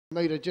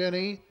Meter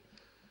journey.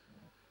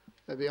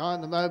 They're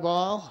behind the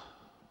mobile.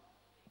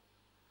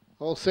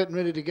 All set and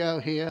ready to go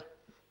here.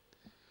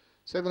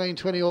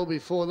 17:20 all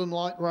before them,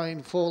 light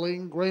rain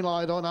falling, green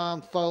light on arm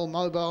foal,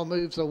 mobile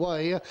moves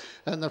away,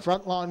 and the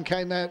front line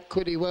came out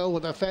pretty well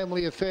with a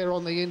Family Affair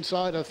on the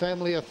inside, a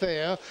Family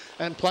Affair,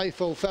 and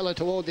Playful Fella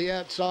toward the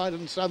outside,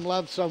 and Some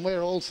Love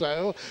Somewhere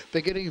also,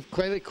 beginning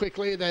fairly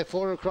quickly, they're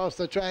 4 across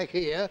the track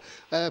here.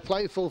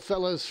 Playful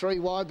Fella's 3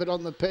 wide, but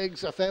on the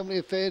pegs, a Family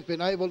Affair's been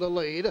able to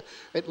lead.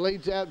 It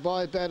leads out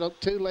by about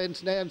 2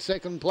 lengths now in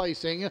second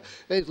placing.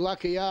 Is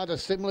Lucky Art, a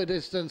similar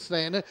distance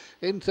then.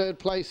 In third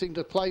placing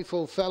to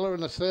Playful Fella,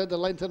 and a third, the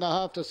length and a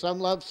half to Some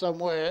Love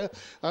Somewhere.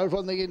 Over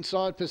on the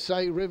inside, Per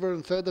Se River,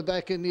 and further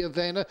back in the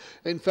event,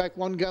 in fact,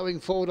 one going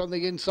forward on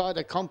the inside,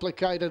 A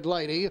Complicated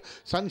Lady.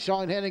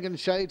 Sunshine Hannigan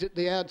shades at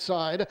the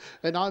outside,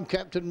 and I'm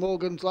Captain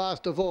Morgan's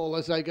last of all.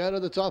 As they go to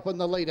the top, and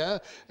the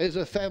leader is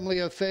a Family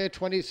Affair,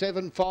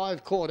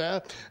 27.5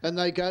 quarter, and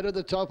they go to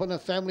the top, and a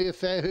Family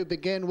Affair who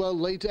began well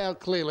leads out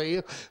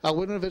clearly. A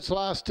winner of its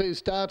last 2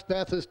 starts,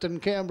 Bathurst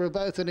and Canberra,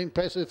 both in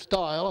impressive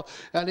style,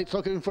 and it's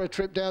looking for a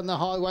trip down the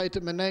highway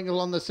to Menangle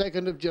on the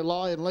 2nd of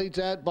July and leads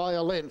out by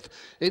a length.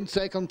 In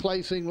second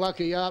placing,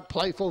 Lucky Art,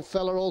 Playful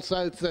Fella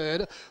also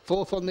third.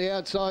 Fourth on the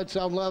outside,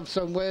 Some Love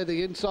Somewhere,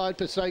 the inside,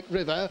 Passaic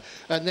River,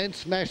 and then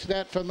Smash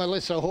That from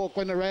Melissa Hawke.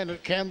 Went around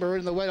at Canberra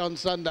in the wet on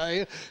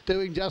Sunday,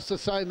 doing just the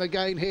same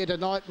again here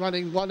tonight,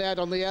 running one out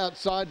on the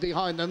outside.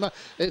 Behind them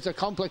is A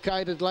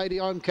Complicated Lady.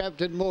 I'm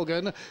Captain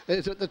Morgan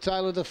is at the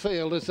tail of the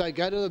field. As they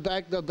go to the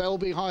back, the bell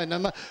behind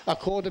them, a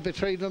quarter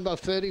between them of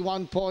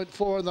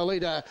 31.4, and the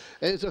leader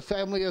is a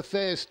Family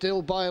Affair,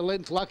 still by a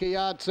length. Lucky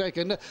Art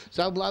second,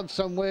 Some Love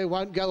Somewhere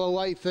won't go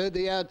away third,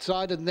 the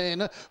outside, and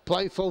then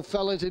Playful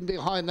Fellas in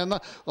behind them.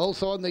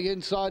 Also on the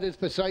inside is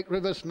Passaic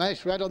River,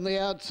 Smash Rat on the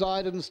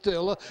outside, and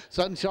still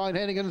Sunshine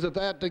Hannigan's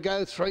about to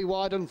go 3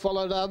 wide and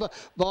followed up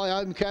by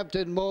I'm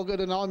Captain Morgan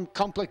and I'm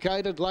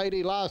Complicated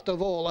Lady last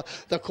of all.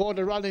 The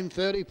quarter run in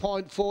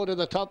 30.4 to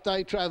the top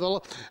they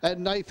travel,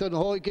 and Nathan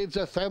Hoy gives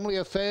a Family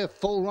Affair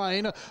full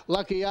rein.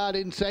 Lucky Art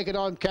in second,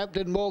 I'm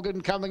Captain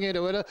Morgan coming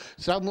into it.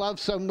 Some Love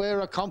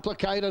Somewhere, A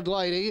Complicated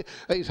Lady.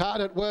 He's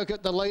hard at work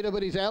at the leader,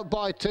 but he's out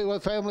by 2, A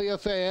Family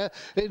Affair.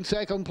 In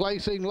second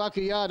placing,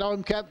 Lucky Art,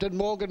 I'm Captain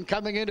Morgan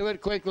coming into it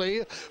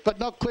quickly, but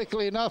not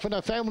quickly enough, and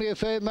A Family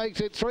Affair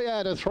makes it 3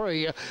 out of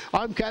 3.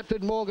 I'm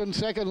Captain Morgan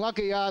second,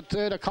 Lucky Art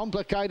third, A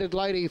Complicated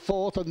Lady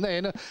fourth, and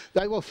then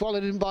they were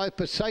followed in by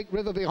Passaic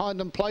River behind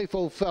them,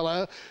 Playful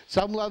Fella,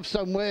 Some Love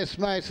Somewhere,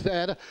 Smash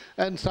That,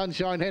 and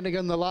Sunshine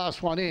Hannigan the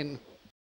last one in.